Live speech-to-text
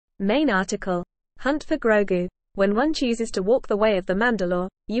Main article. Hunt for Grogu. When one chooses to walk the way of the Mandalore,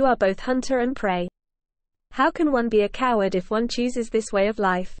 you are both hunter and prey. How can one be a coward if one chooses this way of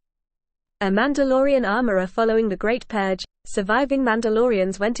life? A Mandalorian armorer following the Great Purge, surviving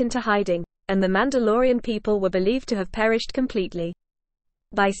Mandalorians went into hiding, and the Mandalorian people were believed to have perished completely.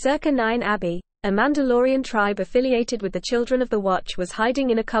 By circa 9 AD, a Mandalorian tribe affiliated with the Children of the Watch was hiding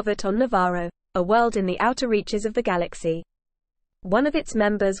in a covert on Navarro, a world in the outer reaches of the galaxy. One of its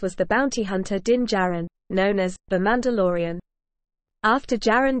members was the bounty hunter Din Djarin, known as the Mandalorian. After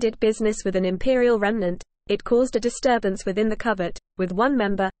Djarin did business with an Imperial remnant, it caused a disturbance within the covert, with one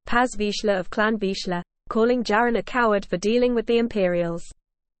member, Paz Vizsla of Clan Vizsla, calling Djarin a coward for dealing with the Imperials.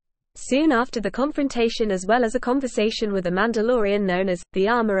 Soon after the confrontation, as well as a conversation with a Mandalorian known as the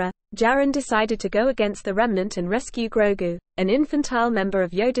Armorer, Djarin decided to go against the remnant and rescue Grogu, an infantile member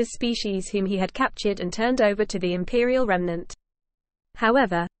of Yoda's species whom he had captured and turned over to the Imperial remnant.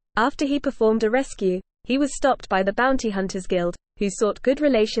 However, after he performed a rescue, he was stopped by the Bounty Hunters Guild, who sought good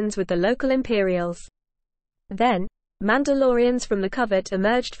relations with the local Imperials. Then, Mandalorians from the covert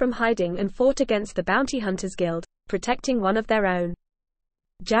emerged from hiding and fought against the Bounty Hunters Guild, protecting one of their own.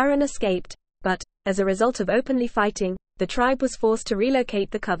 Djarin escaped, but, as a result of openly fighting, the tribe was forced to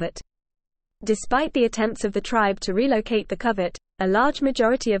relocate the covert. Despite the attempts of the tribe to relocate the covert, a large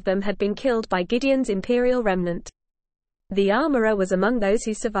majority of them had been killed by Gideon's Imperial remnant. The armorer was among those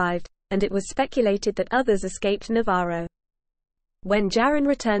who survived, and it was speculated that others escaped Navarro. When Djarin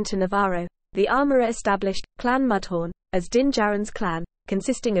returned to Navarro, the armorer established Clan Mudhorn as Din Djarin's clan,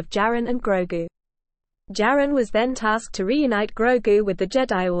 consisting of Djarin and Grogu. Djarin was then tasked to reunite Grogu with the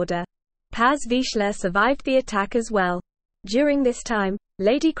Jedi Order. Paz Vizsla survived the attack as well. During this time,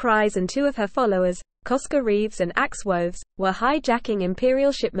 Lady Kryze and two of her followers, Koska Reeves and Axe Woves, were hijacking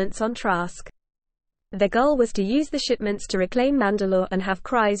Imperial shipments on Trask. Their goal was to use the shipments to reclaim Mandalore and have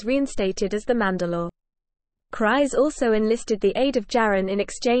Kryze reinstated as the Mandalore. Kryze also enlisted the aid of Djarin in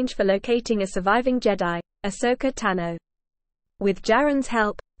exchange for locating a surviving Jedi, Ahsoka Tano. With Djarin's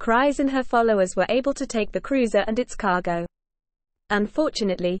help, Kryze and her followers were able to take the cruiser and its cargo.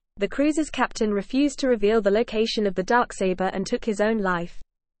 Unfortunately, the cruiser's captain refused to reveal the location of the Darksaber and took his own life.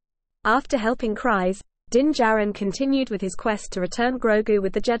 After helping Kryze, Din Djarin continued with his quest to return Grogu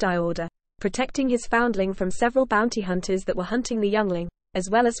with the Jedi Order, protecting his foundling from several bounty hunters that were hunting the youngling, as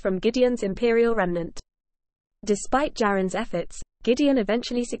well as from Gideon's Imperial remnant. Despite Djarin's efforts, Gideon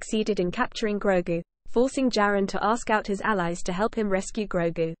eventually succeeded in capturing Grogu, forcing Djarin to ask out his allies to help him rescue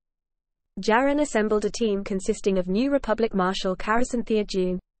Grogu. Djarin assembled a team consisting of New Republic Marshal Carasanthea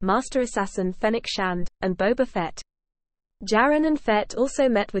Dune, Master Assassin Fennec Shand, and Boba Fett. Djarin and Fett also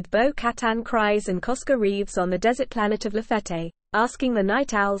met with Bo-Katan Kryze and Koska Reeves on the desert planet of Lafete, asking the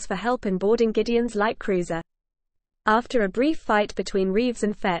Night Owls for help in boarding Gideon's light cruiser. After a brief fight between Reeves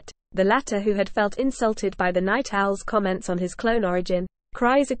and Fett, the latter who had felt insulted by the Night Owl's comments on his clone origin,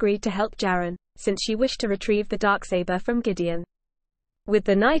 Kryze agreed to help Djarin, since she wished to retrieve the Darksaber from Gideon. With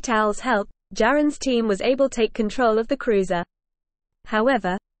the Night Owl's help, Djarin's team was able to take control of the cruiser.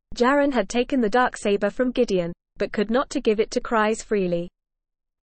 However, Djarin had taken the Darksaber from Gideon, but could not to give it to Kryze freely.